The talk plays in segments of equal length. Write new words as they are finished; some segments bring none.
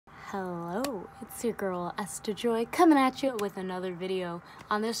Hello, it's your girl Esther Joy coming at you with another video.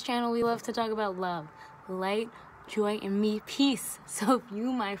 On this channel we love to talk about love, light, joy, and peace. So if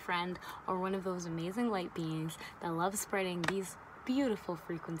you, my friend, are one of those amazing light beings that love spreading these beautiful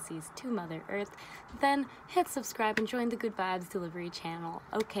frequencies to Mother Earth, then hit subscribe and join the Good Vibes Delivery channel.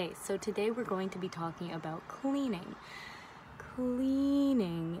 Okay, so today we're going to be talking about cleaning.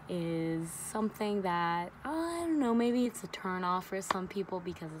 Cleaning is something that, I don't know, maybe it's a turn off for some people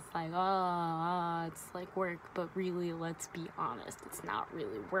because it's like, it's like work, but really, let's be honest, it's not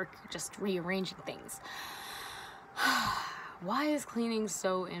really work, you're just rearranging things. Why is cleaning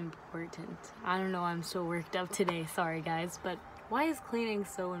so important? I don't know, I'm so worked up today, sorry guys, but why is cleaning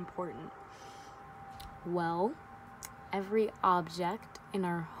so important? Well, every object in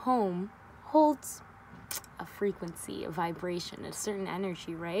our home holds a frequency, a vibration, a certain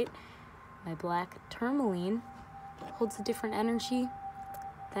energy, right? My black tourmaline holds a different energy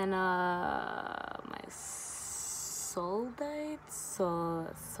than my solidite.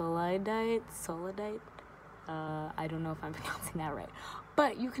 I don't know if I'm pronouncing that right,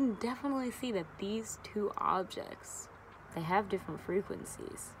 but you can definitely see that these two objects, they have different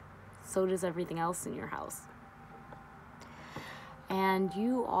frequencies. So does everything else in your house. And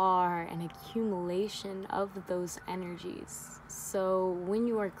you are an accumulation of those energies. So when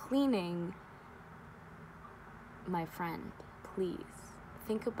you are cleaning, my friend, please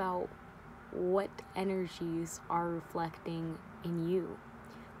think about what energies are reflecting in you.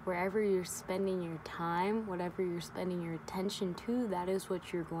 Wherever you're spending your time, whatever you're spending your attention to, that is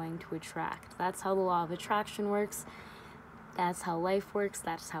what you're going to attract. That's how the law of attraction works. That's how life works,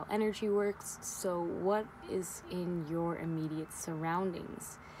 that's how energy works. So what is in your immediate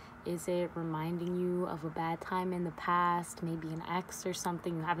surroundings? Is it reminding you of a bad time in the past, maybe an ex or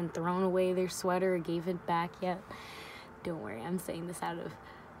something, you haven't thrown away their sweater or gave it back yet? Don't worry, I'm saying this out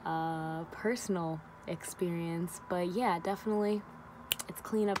of personal experience, but yeah, definitely it's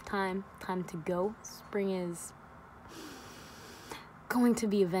cleanup time, time to go. Spring is going to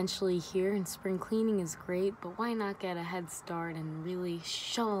be eventually here, and spring cleaning is great, but why not get a head start and really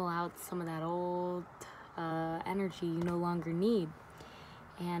shovel out some of that old energy you no longer need?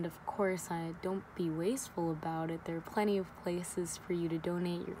 And of course, don't be wasteful about it. There are plenty of places for you to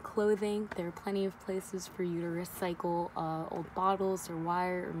donate your clothing. There are plenty of places for you to recycle old bottles or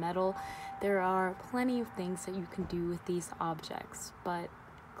wire or metal. There are plenty of things that you can do with these objects, but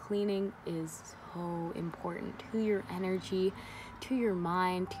cleaning is so important to your energy, to your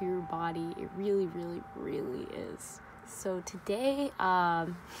mind, to your body. It really, really, really is. So today, I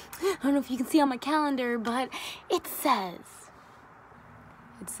don't know if you can see on my calendar, but it says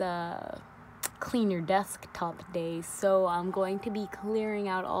it's a clean your desktop day. So I'm going to be clearing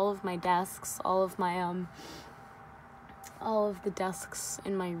out all of my desks, all of the desks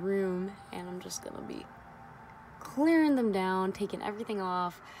in my room, and I'm just gonna be clearing them down, taking everything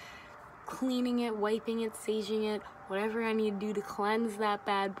off, cleaning it, wiping it, saging it, whatever I need to do to cleanse that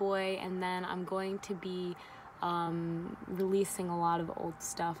bad boy. And then I'm going to be releasing a lot of old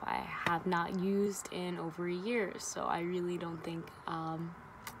stuff I have not used in over a year, so I really don't think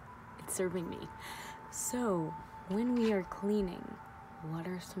it's serving me. So when we are cleaning, what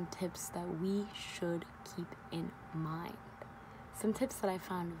are some tips that we should keep in mind? Some tips that I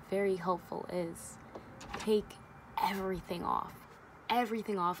found very helpful is take everything off.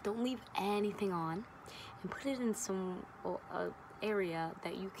 Everything off, don't leave anything on, and put it in some area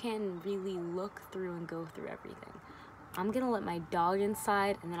that you can really look through and go through everything. I'm gonna let my dog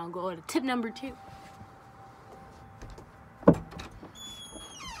inside, and then I'll go to tip number 2.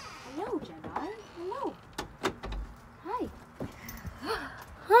 Hello, Jedi. Hello. Hi.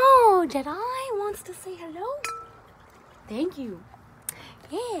 Oh, Jedi wants to say hello. Thank you.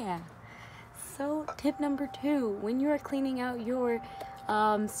 Yeah. So tip number 2, when you are cleaning out your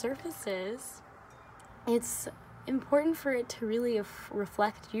surfaces, it's important for it to really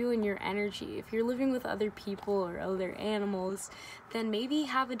reflect you and your energy. If you're living with other people or other animals, then maybe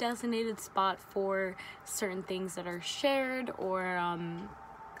have a designated spot for certain things that are shared or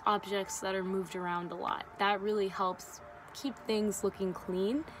objects that are moved around a lot. That really helps keep things looking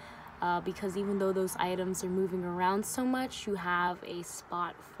clean. Because even though those items are moving around so much, you have a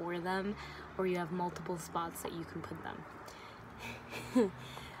spot for them, or you have multiple spots that you can put them.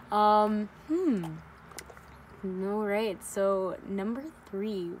 Alright, so number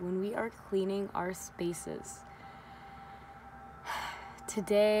 3, when we are cleaning our spaces.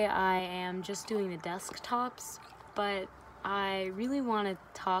 Today I am just doing the desktops, but I really want to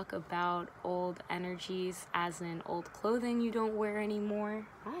talk about old energies, as in old clothing you don't wear anymore.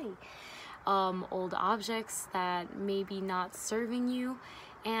 Hi. Old objects that maybe not serving you,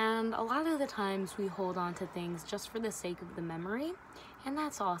 And a lot of the times we hold on to things just for the sake of the memory, and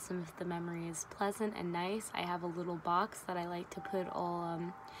that's awesome if the memory is pleasant and nice. I have a little box that I like to put all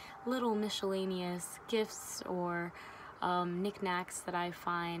little miscellaneous gifts or knickknacks that I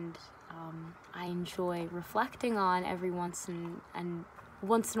find I enjoy reflecting on every once in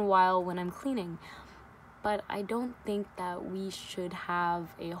a while when I'm cleaning. But I don't think that we should have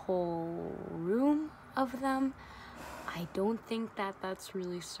a whole room of them. I don't think that that's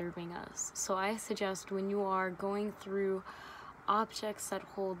really serving us. So I suggest when you are going through objects that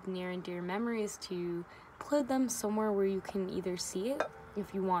hold near and dear memories to you, put them somewhere where you can either see it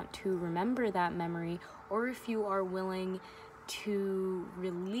if you want to remember that memory, or if you are willing to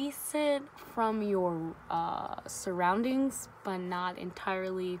release it from your surroundings but not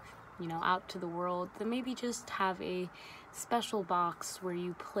entirely, you know, out to the world, then maybe just have a special box where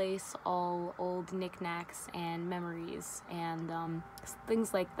you place all old knickknacks and memories and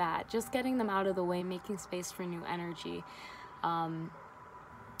things like that. Just getting them out of the way, making space for new energy.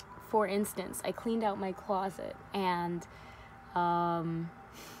 For instance, I cleaned out my closet, and I'm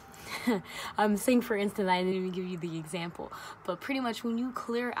saying for instance, I didn't even give you the example, but pretty much when you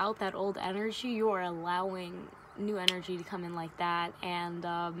clear out that old energy, you are allowing new energy to come in like that. And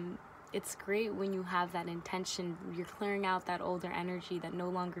it's great when you have that intention. You're clearing out that older energy that no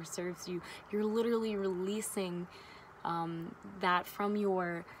longer serves you. You're literally releasing that from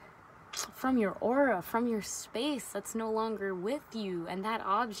your aura, from your space that's no longer with you. And that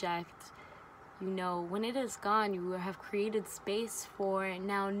object, you know, when it is gone, you have created space for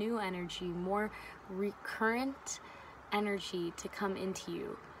now new energy, more recurrent energy to come into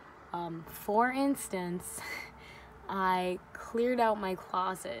you. For instance, I cleared out my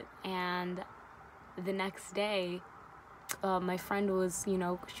closet, and the next day, my friend was, you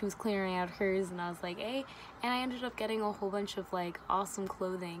know, she was clearing out hers, and I was like, hey, and I ended up getting a whole bunch of like awesome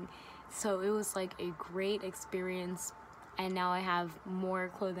clothing. So it was like a great experience, and now I have more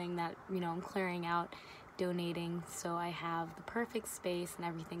clothing that, you know, I'm clearing out, donating, so I have the perfect space and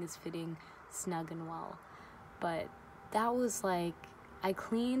everything is fitting snug and well. But that was like, I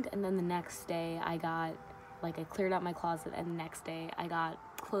cleaned, and then the next day I cleared out my closet, and the next day I got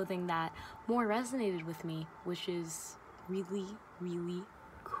clothing that more resonated with me, which is really, really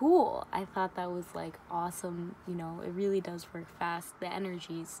cool. I thought that was like awesome. You know, it really does work fast, the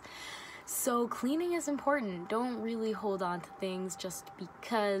energies. So cleaning is important. Don't really hold on to things just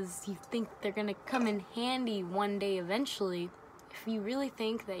because you think they're gonna come in handy one day eventually. If you really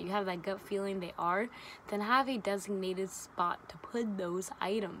think that you have that gut feeling they are, then have a designated spot to put those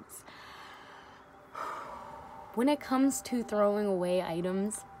items. When it comes to throwing away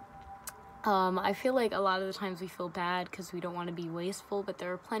items, I feel like a lot of the times we feel bad because we don't want to be wasteful, but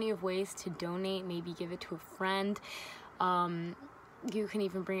there are plenty of ways to donate. Maybe give it to a friend. You can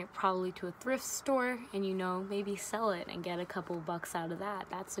even bring it probably to a thrift store and, you know, maybe sell it and get a couple bucks out of that.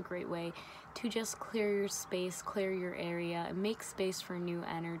 That's a great way to just clear your space, clear your area, and make space for new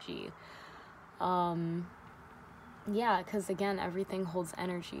energy. Yeah, because again, everything holds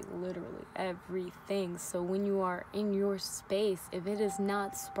energy, literally everything. So when you are in your space, if it is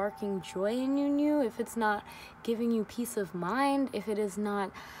not sparking joy in you, if it's not giving you peace of mind, if it is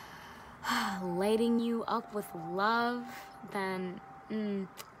not lighting you up with love, then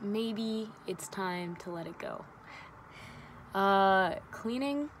maybe it's time to let it go.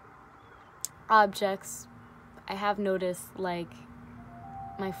 Cleaning objects, I have noticed, like,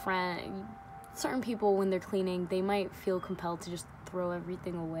 my friend, certain people, when they're cleaning, they might feel compelled to just throw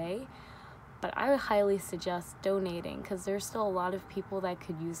everything away, but I would highly suggest donating, because there's still a lot of people that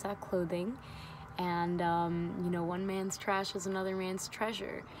could use that clothing. And you know, one man's trash is another man's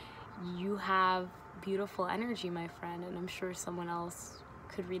treasure. You have beautiful energy, my friend, and I'm sure someone else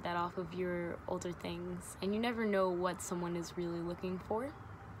could read that off of your older things, and you never know what someone is really looking for.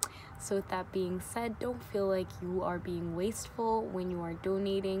 So with that being said, don't feel like you are being wasteful when you are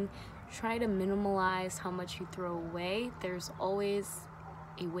donating. Try to minimalize how much you throw away. There's always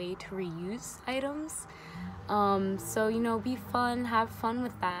a way to reuse items. So, you know, be fun, have fun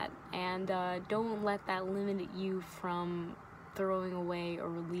with that, and don't let that limit you from throwing away or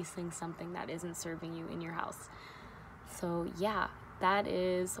releasing something that isn't serving you in your house. So yeah, that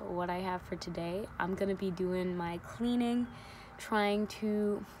is what I have for today. I'm gonna be doing my cleaning, going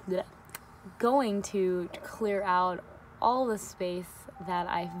to clear out all the space that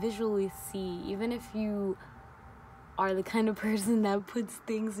I visually see. Even if you are the kind of person that puts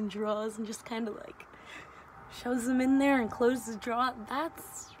things in drawers and just kind of like shoves them in there and closes the drawer,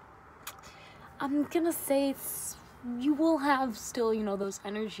 I'm gonna say you will have still, you know, those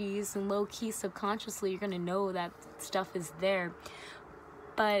energies, and low-key subconsciously you're gonna know that stuff is there.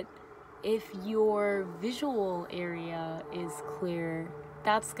 But if your visual area is clear,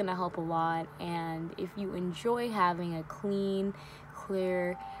 that's gonna help a lot. And if you enjoy having a clean,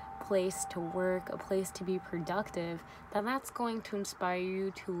 clear place to work, a place to be productive, then that's going to inspire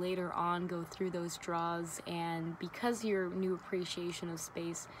you to later on go through those draws. And because your new appreciation of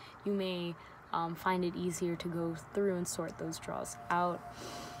space, you may find it easier to go through and sort those draws out.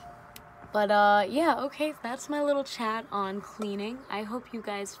 But yeah, okay, that's my little chat on cleaning. I hope you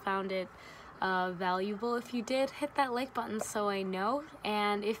guys found it valuable. If you did, hit that like button so I know.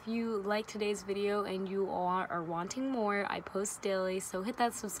 And if you like today's video and you are wanting more, I post daily, so hit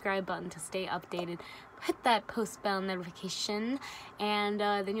that subscribe button to stay updated. Hit that post bell notification, and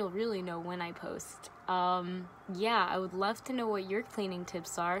then you'll really know when I post. Yeah, I would love to know what your cleaning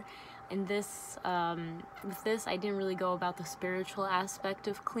tips are. In this, with this, I didn't really go about the spiritual aspect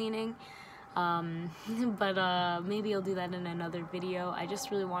of cleaning, but maybe I'll do that in another video. I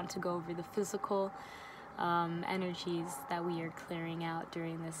just really want to go over the physical energies that we are clearing out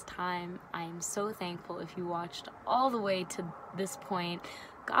during this time. I am so thankful if you watched all the way to this point.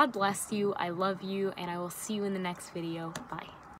 God bless you, I love you, and I will see you in the next video. Bye.